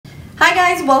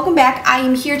guys, welcome back. I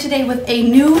am here today with a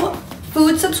new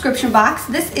food subscription box.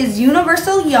 This is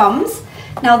Universal Yums.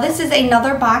 Now this is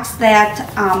another box that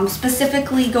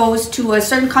specifically goes to a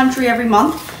certain country every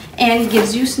month and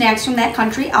gives you snacks from that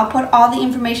country. I'll put all the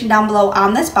information down below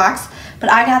on this box,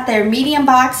 but I got their medium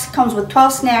box, comes with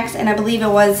 12 snacks, and I believe it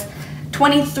was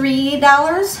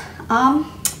 $23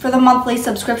 for the monthly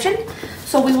subscription.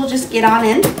 So we will just get on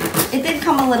in. It did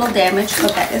come a little damaged,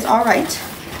 but that is all right.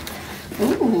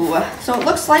 Ooh, so it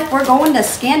looks like we're going to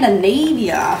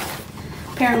Scandinavia.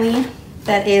 Apparently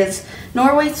that is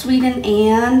Norway, Sweden,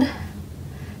 and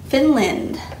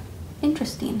Finland.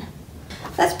 Interesting.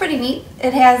 That's pretty neat.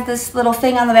 It has this little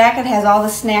thing on the back. It has all the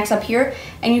snacks up here,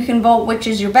 and you can vote which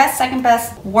is your best, second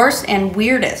best, worst, and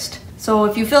weirdest. So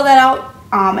if you fill that out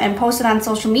and post it on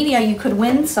social media, you could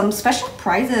win some special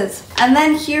prizes. And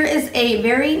then here is a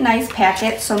very nice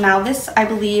packet. So now this, I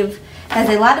believe, has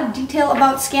a lot of detail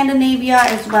about Scandinavia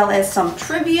as well as some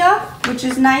trivia, which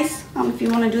is nice if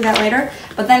you want to do that later.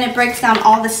 But then it breaks down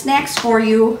all the snacks for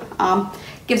you,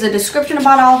 gives a description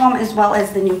about all of them as well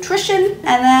as the nutrition,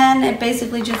 and then it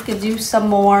basically just gives you some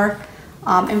more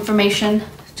information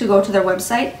to go to their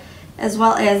website, as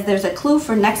well as there's a clue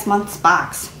for next month's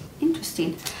box.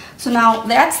 Interesting. So now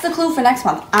that's the clue for next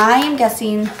month. I am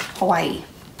guessing Hawaii.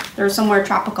 There's somewhere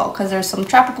tropical because there's some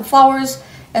tropical flowers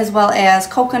as well as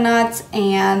coconuts,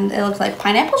 and it looks like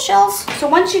pineapple shells. So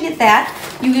once you get that,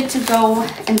 you get to go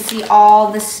and see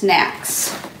all the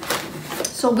snacks.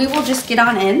 So we will just get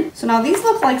on in. So now these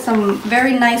look like some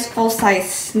very nice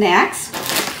full-size snacks.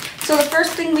 So the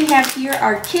first thing we have here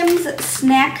are Kim's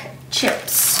snack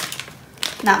chips.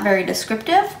 Not very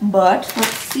descriptive, but let's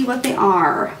see what they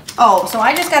are. Oh, so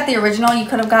I just got the original. You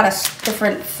could have got a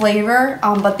different flavor,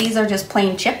 but these are just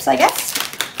plain chips, I guess.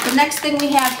 The next thing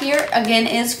we have here, again,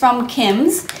 is from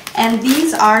Kim's, and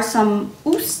these are some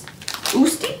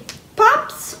Oosty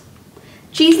Pops?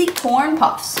 Cheesy corn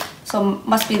puffs. So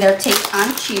must be their take on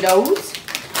Cheetos.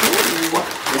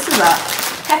 Ooh, this is a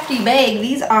hefty bag.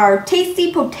 These are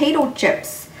tasty potato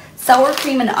chips, sour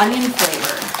cream and onion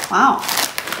flavored. Wow,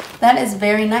 that is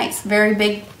very nice. Very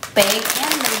big bag,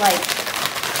 and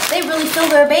they really fill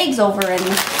their bags over in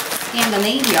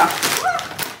Scandinavia.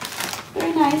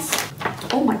 Very nice.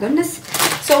 Oh my goodness.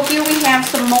 So here we have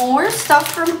some more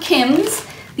stuff from Kim's.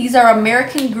 These are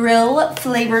American Grill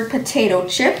flavored potato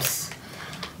chips.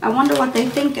 I wonder what they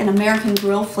think an American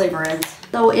Grill flavor is.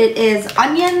 So it is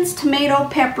onions, tomato,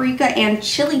 paprika, and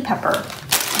chili pepper.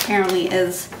 Apparently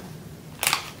is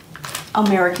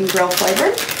American Grill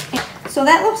flavored. So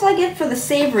that looks like it for the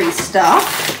savory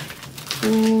stuff.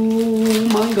 Oh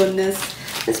my goodness.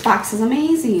 This box is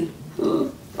amazing.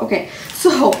 Okay,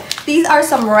 so these are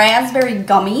some raspberry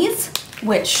gummies,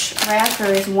 which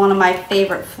raspberry is one of my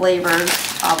favorite flavors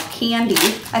of candy.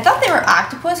 I thought they were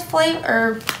octopus flavor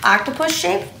or octopus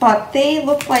shaped, but they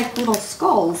look like little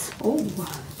skulls. Oh,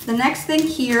 the next thing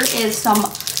here is some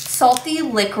salty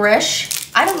licorice.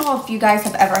 I don't know if you guys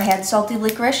have ever had salty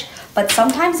licorice, but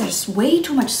sometimes there's way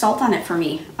too much salt on it for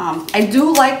me. I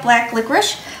do like black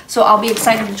licorice, so I'll be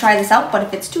excited to try this out, but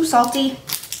if it's too salty,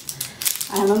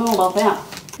 I don't know about that.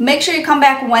 Make sure you come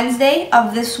back Wednesday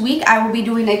of this week. I will be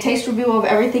doing a taste review of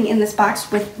everything in this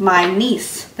box with my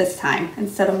niece this time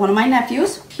instead of one of my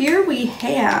nephews. Here we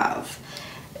have,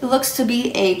 it looks to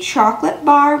be a chocolate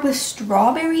bar with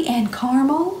strawberry and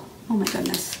caramel. Oh my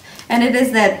goodness. And it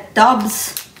is that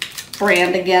Dubs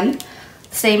brand again,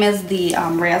 same as the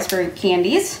raspberry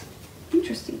candies.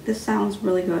 Interesting. This sounds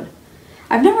really good.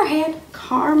 I've never had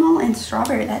caramel and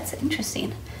strawberry. That's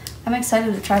interesting. I'm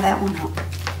excited to try that one out.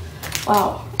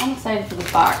 Wow, I'm excited for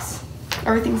this box.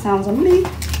 Everything sounds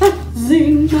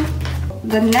amazing.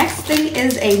 The next thing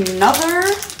is another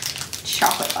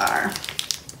chocolate bar.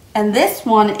 And this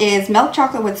one is milk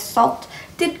chocolate with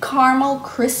salted caramel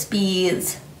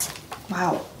crispies.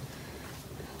 Wow.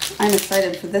 I'm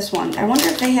excited for this one. I wonder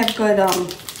if they have good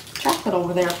chocolate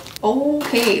over there.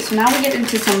 Okay, so now we get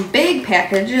into some big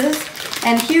packages.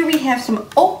 And here we have some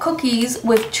oat cookies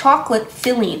with chocolate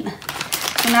filling.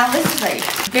 So now this is a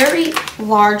very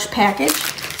large package.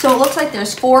 So it looks like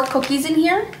there's 4 cookies in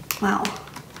here. Wow,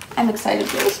 I'm excited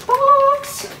for this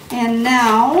box. And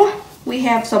now we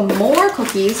have some more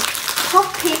cookies.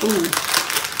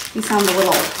 These sound a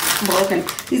little broken.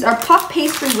 These are puff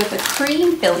pastry with a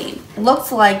cream filling. It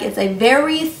looks like it's a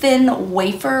very thin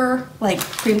wafer, like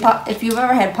cream puff. If you've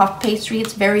ever had puff pastry,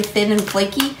 it's very thin and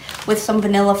flaky with some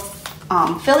vanilla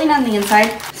filling on the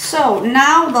inside. So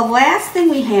now the last thing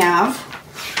we have,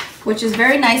 which is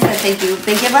very nice that they do.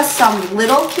 They give us some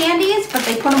little candies, but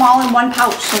they put them all in one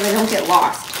pouch so they don't get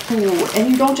lost. Ooh, and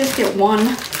you don't just get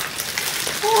one.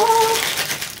 Oh,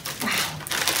 wow.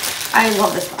 I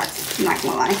love this box, I'm not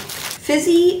gonna lie.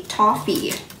 Fizzy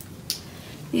toffee.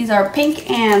 These are pink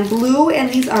and blue, and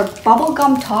these are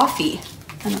bubblegum toffee.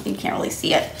 I don't think you can't really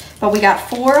see it, but we got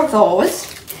 4 of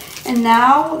those. And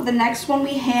now the next one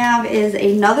we have is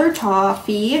another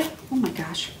toffee. Oh my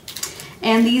gosh.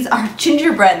 And these are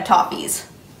gingerbread toffees.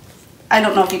 I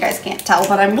don't know if you guys can't tell,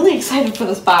 but I'm really excited for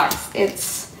this box.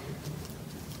 It's,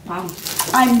 wow.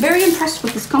 I'm very impressed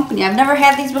with this company. I've never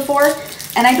had these before,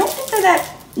 and I don't think they're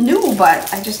that new,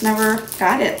 but I just never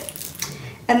got it.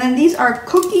 And then these are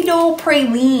cookie dough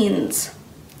pralines.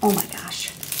 Oh my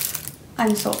gosh.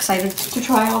 I'm so excited to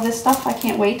try all this stuff. I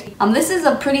can't wait. This is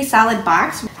a pretty solid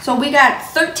box. So we got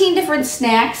 13 different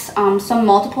snacks, some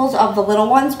multiples of the little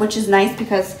ones, which is nice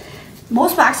because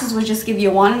most boxes would just give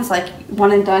you one. It's like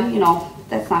one and done, you know,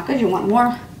 that's not good. You want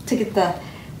more to get the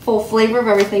full flavor of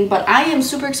everything. But I am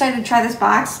super excited to try this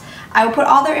box. I will put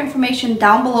all their information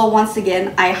down below once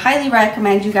again. I highly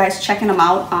recommend you guys checking them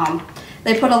out.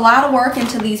 They put a lot of work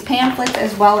into these pamphlets,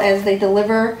 as well as they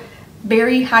deliver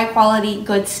very high quality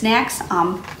good snacks.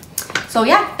 So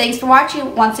yeah, thanks for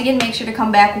watching. Once again, make sure to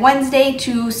come back Wednesday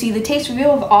to see the taste review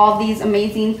of all of these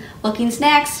amazing looking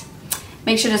snacks.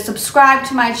 Make sure to subscribe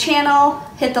to my channel,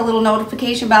 hit the little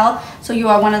notification bell so you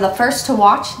are one of the first to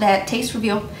watch that taste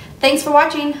review. Thanks for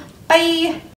watching. Bye!